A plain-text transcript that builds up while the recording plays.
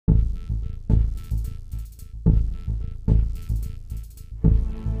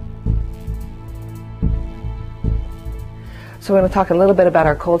So we're going to talk a little bit about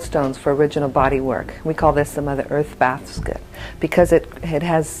our cold stones for original body work. We call this the Mother Earth basket because it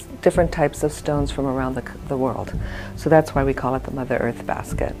has different types of stones from around the world. So that's why we call it the Mother Earth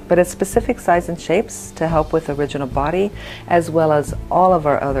basket. But it's specific size and shapes to help with original body, as well as all of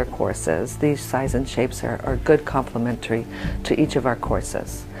our other courses. These size and shapes are good complementary to each of our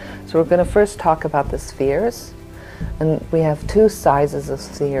courses. So we're going to first talk about the spheres. And we have two sizes of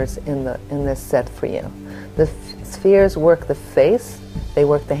spheres in this set for you. The spheres work the face, they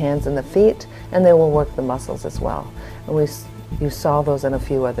work the hands and the feet, and they will work the muscles as well. And you saw those in a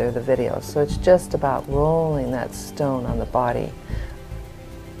few other of the videos. So it's just about rolling that stone on the body.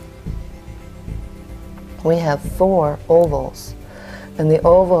 We have 4 ovals. And the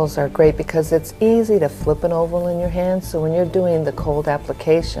ovals are great because it's easy to flip an oval in your hand. So when you're doing the cold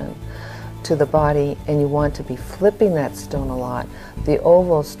application to the body and you want to be flipping that stone a lot, the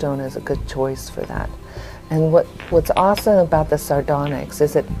oval stone is a good choice for that. And what's awesome about the sardonyx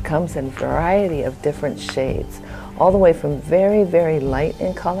is it comes in a variety of different shades, all the way from very, very light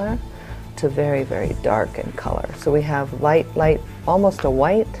in color to very, very dark in color. So we have light, almost a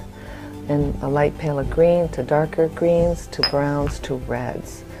white, and a light pale of green to darker greens to browns to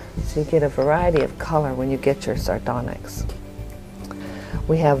reds. So you get a variety of color when you get your sardonyx.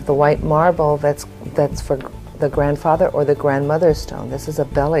 We have the white marble that's for the grandfather or the grandmother stone. This is a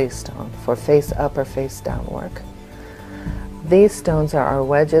belly stone for face up or face down work. These stones are our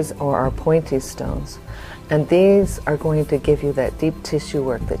wedges or our pointy stones. And these are going to give you that deep tissue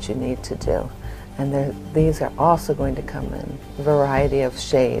work that you need to do. And these are also going to come in a variety of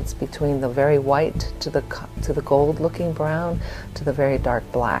shades between the very white to the gold looking brown to the very dark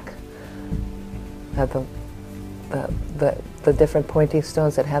black. The different pointy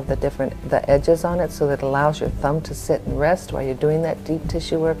stones that have the edges on it, so that it allows your thumb to sit and rest while you're doing that deep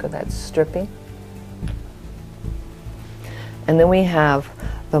tissue work or that stripping. And then we have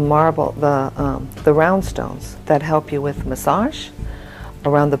the marble, the round stones that help you with massage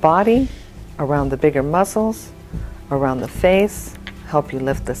around the body, around the bigger muscles, around the face, help you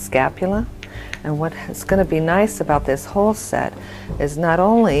lift the scapula. And what is going to be nice about this whole set is not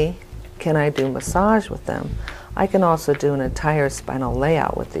only can I do massage with them, I can also do an entire spinal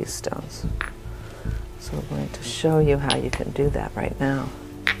layout with these stones. So we're going to show you how you can do that right now.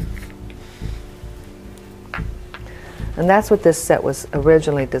 And that's what this set was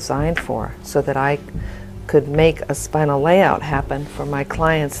originally designed for, so that I could make a spinal layout happen for my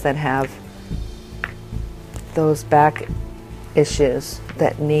clients that have those back issues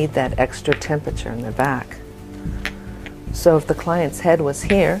that need that extra temperature in their back. So if the client's head was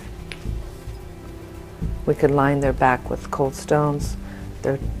here, we could line their back with cold stones.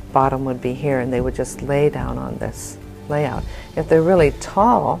 Their bottom would be here, and they would just lay down on this layout. If they're really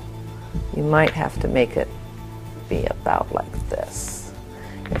tall, you might have to make it be about like this.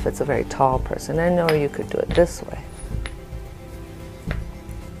 If it's a very tall person, I know you could do it this way.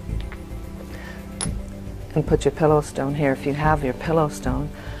 And put your pillow stone here. If you have your pillow stone,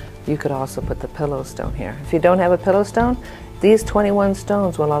 you could also put the pillow stone here. If you don't have a pillow stone, these 21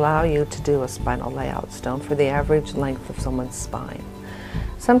 stones will allow you to do a spinal layout stone for the average length of someone's spine.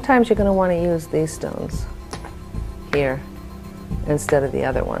 Sometimes you're going to want to use these stones here instead of the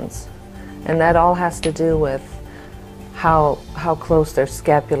other ones. And that all has to do with how close their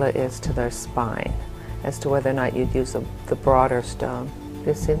scapula is to their spine, as to whether or not you'd use the broader stone. Do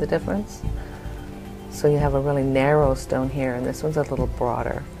you see the difference? So you have a really narrow stone here, and this one's a little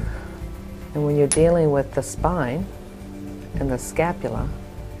broader. And when you're dealing with the spine and the scapula,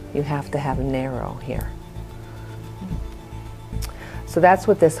 you have to have narrow here. So that's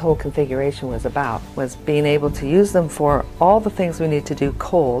what this whole configuration was about, was being able to use them for all the things we need to do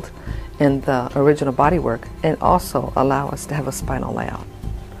cold in the original body work, and also allow us to have a spinal layout.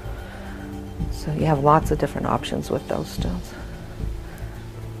 So you have lots of different options with those stones.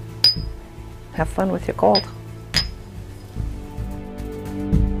 Have fun with your cold.